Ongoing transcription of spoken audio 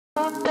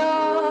Hello,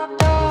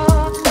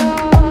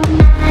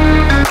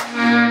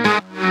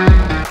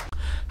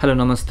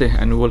 namaste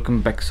and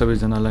welcome back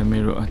सबैजनालाई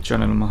मेरो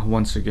च्यानलमा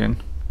once again.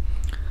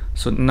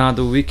 So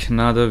another week,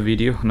 another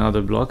video,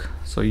 another vlog.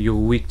 So यो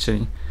week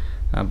चाहिँ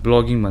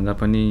vlogging भन्दा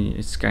पनि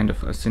it's kind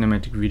of a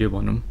cinematic video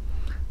भनौं.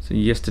 So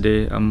yesterday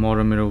म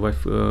र मेरो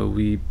wife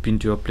we been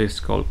to a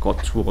place called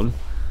Cotswold.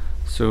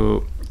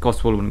 So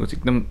Cotswold भनेको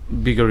चाहिँ एकदम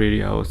bigger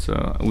area हो.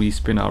 So we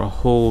spent our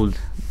whole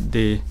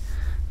day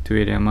त्यो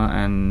एरियामा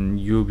and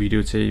यो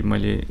भिडियो चाहिँ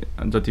मैले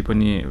जति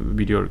पनि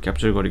भिडियोहरु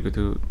क्याप्चर गरेको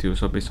थियो त्यो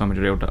सबै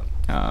समेटेर एउटा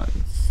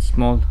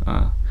स्मल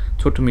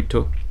छोटो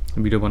मिठो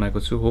भिडियो बनाएको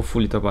छु.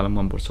 होपफुली तपाईलाई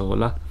मन पर्छ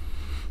होला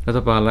र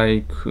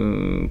तपाईलाई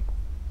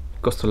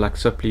कस्तो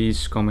लाग्छ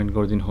प्लिज कमेन्ट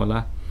गरिदिनु होला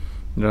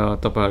र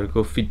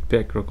तपाईहरुको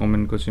फिडब्याक र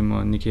कमेन्टको चाहिँ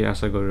म निकै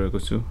आशा गरिरहेको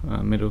छु.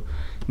 मेरो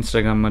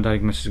इन्स्टाग्राममा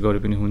डाइरेक्ट मेसेज गरे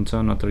पनि हुन्छ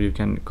नत्र you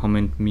can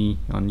comment me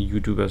on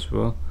YouTube as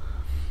well.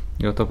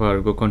 र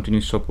तपाईहरुको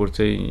कन्टिन्युस सपोर्ट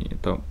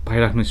चाहिँ त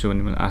पाइराख्नु छु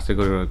भन्ने मैले आशा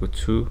गरिरहेको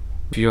छु.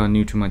 If you are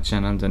new to my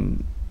channel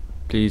then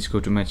please go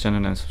to my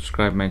channel and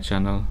subscribe my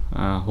channel.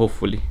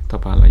 Hopefully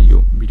तपाईहरुलाई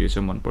यो भिडियो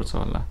चाहिँ मन पर्छ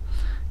होला.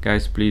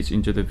 Guys, please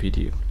enjoy the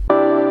video.